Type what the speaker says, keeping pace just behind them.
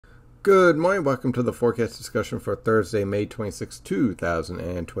Good morning. Welcome to the forecast discussion for Thursday, May 26,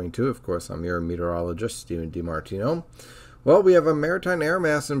 2022. Of course, I'm your meteorologist, Stephen DiMartino. Well, we have a maritime air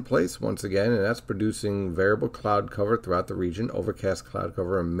mass in place once again, and that's producing variable cloud cover throughout the region, overcast cloud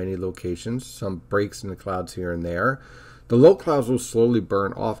cover in many locations, some breaks in the clouds here and there. The low clouds will slowly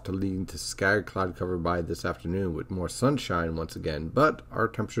burn off to lead to scattered cloud cover by this afternoon with more sunshine once again, but our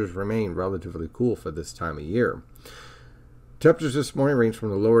temperatures remain relatively cool for this time of year. Temperatures this morning range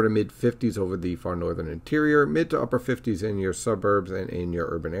from the lower to mid 50s over the far northern interior, mid to upper 50s in your suburbs and in your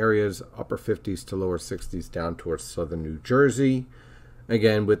urban areas, upper 50s to lower 60s down towards southern New Jersey.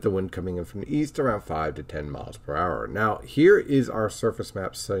 Again, with the wind coming in from the east around 5 to 10 miles per hour. Now, here is our surface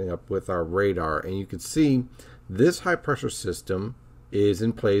map setting up with our radar, and you can see this high pressure system is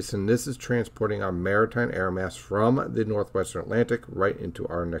in place, and this is transporting our maritime air mass from the northwestern Atlantic right into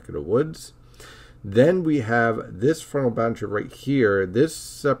our neck of the woods. Then we have this frontal boundary right here. This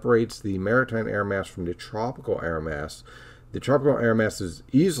separates the maritime air mass from the tropical air mass. The tropical air mass is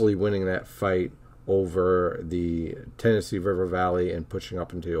easily winning that fight over the Tennessee River Valley and pushing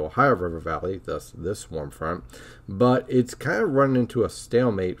up into the Ohio River Valley, thus this warm front. But it's kind of running into a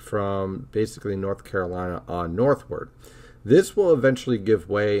stalemate from basically North Carolina on northward. This will eventually give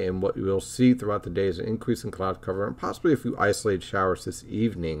way, and what we'll see throughout the day is an increase in cloud cover and possibly a few isolated showers this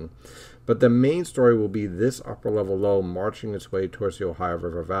evening. But the main story will be this upper level low marching its way towards the Ohio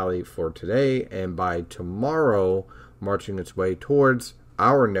River Valley for today, and by tomorrow marching its way towards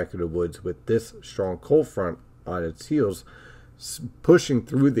our neck of the woods with this strong cold front on its heels, pushing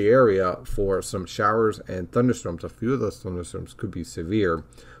through the area for some showers and thunderstorms. A few of those thunderstorms could be severe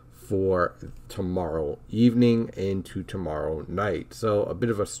for tomorrow evening into tomorrow night. So a bit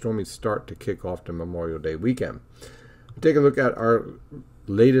of a stormy start to kick off the Memorial Day weekend. Take a look at our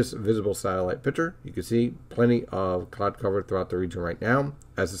latest visible satellite picture. You can see plenty of cloud cover throughout the region right now.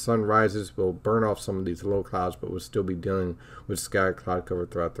 As the sun rises, we'll burn off some of these low clouds, but we'll still be dealing with scattered cloud cover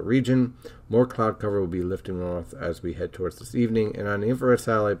throughout the region. More cloud cover will be lifting north as we head towards this evening. And on the infrared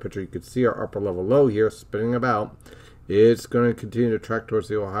satellite picture, you can see our upper level low here spinning about. It's going to continue to track towards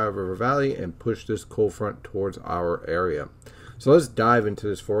the Ohio River Valley and push this cold front towards our area. So let's dive into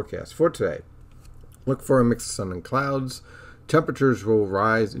this forecast for today. Look for a mix of sun and clouds. Temperatures will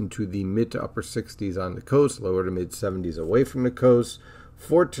rise into the mid to upper 60s on the coast, lower to mid 70s away from the coast.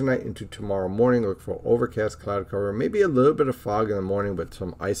 For tonight into tomorrow morning, look for overcast cloud cover, maybe a little bit of fog in the morning, but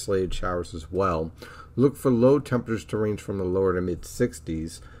some isolated showers as well. Look for low temperatures to range from the lower to mid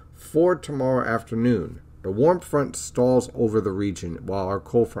 60s. For tomorrow afternoon, the warm front stalls over the region while our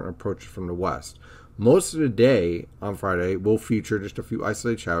cold front approaches from the west. Most of the day on Friday will feature just a few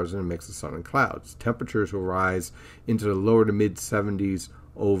isolated showers and a mix of sun and clouds. Temperatures will rise into the lower to mid 70s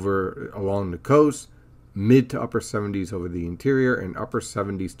along the coast, mid to upper 70s over the interior, and upper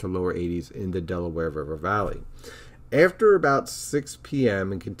 70s to lower 80s in the Delaware River Valley. After about 6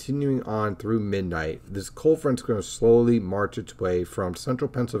 p.m. and continuing on through midnight, this cold front is going to slowly march its way from central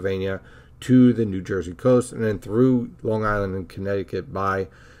Pennsylvania to the New Jersey coast and then through Long Island and Connecticut by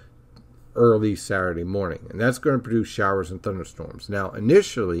early Saturday morning. And that's going to produce showers and thunderstorms. Now,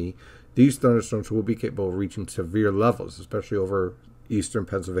 initially, these thunderstorms will be capable of reaching severe levels, especially over eastern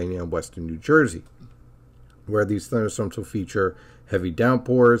Pennsylvania and western New Jersey, where these thunderstorms will feature heavy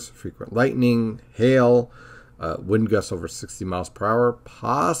downpours, frequent lightning, hail, wind gusts over 60 miles per hour,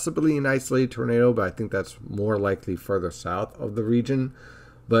 possibly an isolated tornado, but I think that's more likely further south of the region.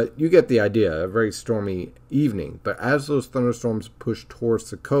 But you get the idea, a very stormy evening. But as those thunderstorms push towards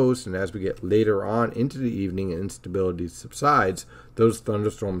the coast and as we get later on into the evening and instability subsides, those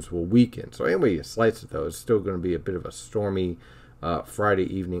thunderstorms will weaken. So anyway you slice it though, it's still going to be a bit of a stormy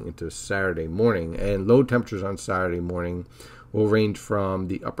Friday evening into Saturday morning. And low temperatures on Saturday morning will range from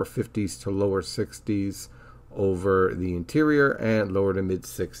the upper 50s to lower 60s over the interior and lower to mid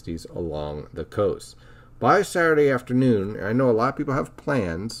 60s along the coast. By Saturday afternoon, I know a lot of people have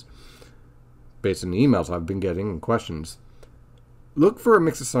plans, based on the emails I've been getting and questions. Look for a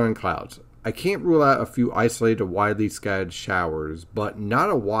mix of sun and clouds. I can't rule out a few isolated, widely scattered showers, but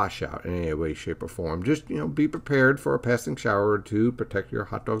not a washout in any way, shape, or form. Just, be prepared for a passing shower or two. Protect your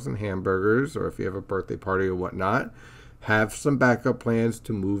hot dogs and hamburgers, or if you have a birthday party or whatnot. Have some backup plans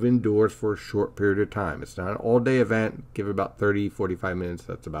to move indoors for a short period of time. It's not an all-day event. Give it about 30, 45 minutes.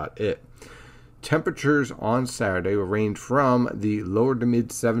 That's about it. Temperatures on Saturday will range from the lower to mid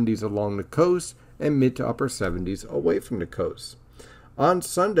 70s along the coast and mid to upper 70s away from the coast. On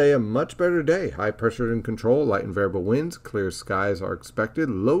Sunday, a much better day. High pressure in control, light and variable winds, clear skies are expected.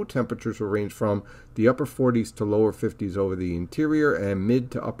 Low temperatures will range from the upper 40s to lower 50s over the interior and mid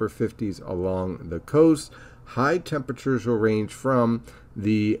to upper 50s along the coast. High temperatures will range from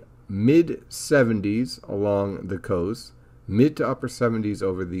the mid 70s along the coast, mid to upper 70s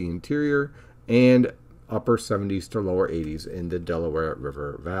over the interior, and upper 70s to lower 80s in the Delaware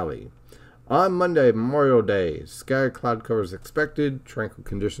River Valley. On Monday, Memorial Day, scattered cloud cover is expected, tranquil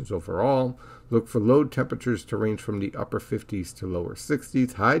conditions overall. Look for low temperatures to range from the upper 50s to lower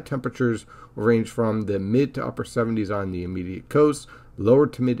 60s. High temperatures will range from the mid to upper 70s on the immediate coast, lower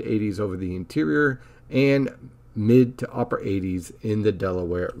to mid 80s over the interior, and mid to upper 80s in the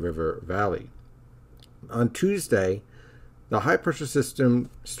Delaware River Valley. On Tuesday, the high pressure system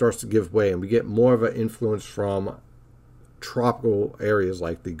starts to give way, and we get more of an influence from tropical areas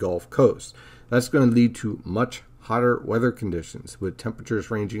like the Gulf Coast. That's going to lead to much hotter weather conditions, with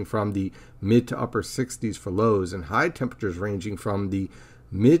temperatures ranging from the mid to upper 60s for lows and high temperatures ranging from the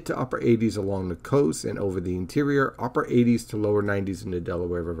mid to upper 80s along the coast and over the interior, upper 80s to lower 90s in the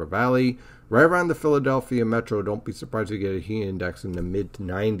Delaware River Valley. Right around the Philadelphia metro, don't be surprised to get a heat index in the mid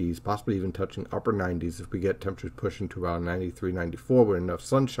 90s, possibly even touching upper 90s if we get temperatures pushing to around 93, 94 with enough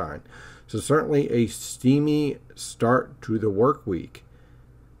sunshine. So certainly a steamy start to the work week.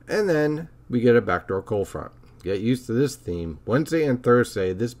 And then we get a backdoor cold front. Get used to this theme. Wednesday and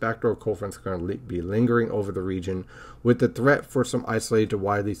Thursday, this backdoor cold front is going to be lingering over the region with the threat for some isolated to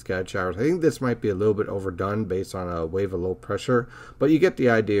widely scattered showers. I think this might be a little bit overdone based on a wave of low pressure, but you get the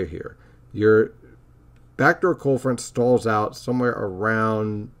idea here. Your backdoor cold front stalls out somewhere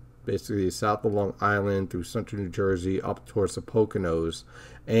around basically south of Long Island through central New Jersey up towards the Poconos.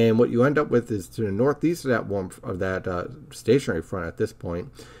 And what you end up with is to the northeast of that stationary front at this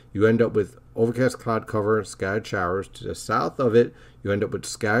point, you end up with overcast cloud cover, scattered showers. To the south of it, you end up with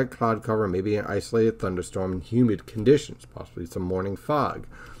scattered cloud cover, maybe an isolated thunderstorm, and humid conditions, possibly some morning fog.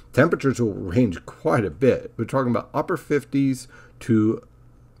 Temperatures will range quite a bit. We're talking about upper 50s to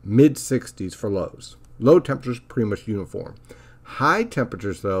mid 60s for lows. Low temperatures pretty much uniform. High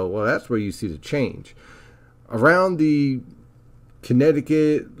temperatures, though, well, that's where you see the change. Around the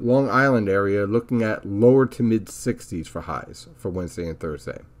Connecticut, Long Island area, looking at lower to mid 60s for highs for Wednesday and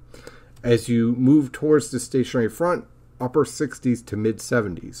Thursday. As you move towards the stationary front, upper 60s to mid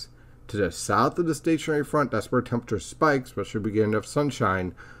 70s. To the south of the stationary front, that's where temperature spikes, especially if we get enough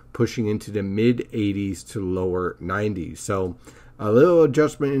sunshine, pushing into the mid 80s to lower 90s. So a little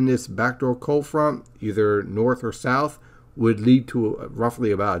adjustment in this backdoor cold front, either north or south, would lead to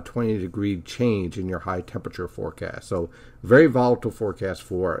roughly about a 20-degree change in your high temperature forecast. So very volatile forecast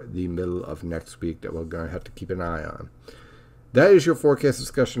for the middle of next week that we're going to have to keep an eye on. That is your forecast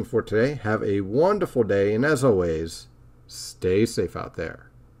discussion for today. Have a wonderful day, and as always, stay safe out there.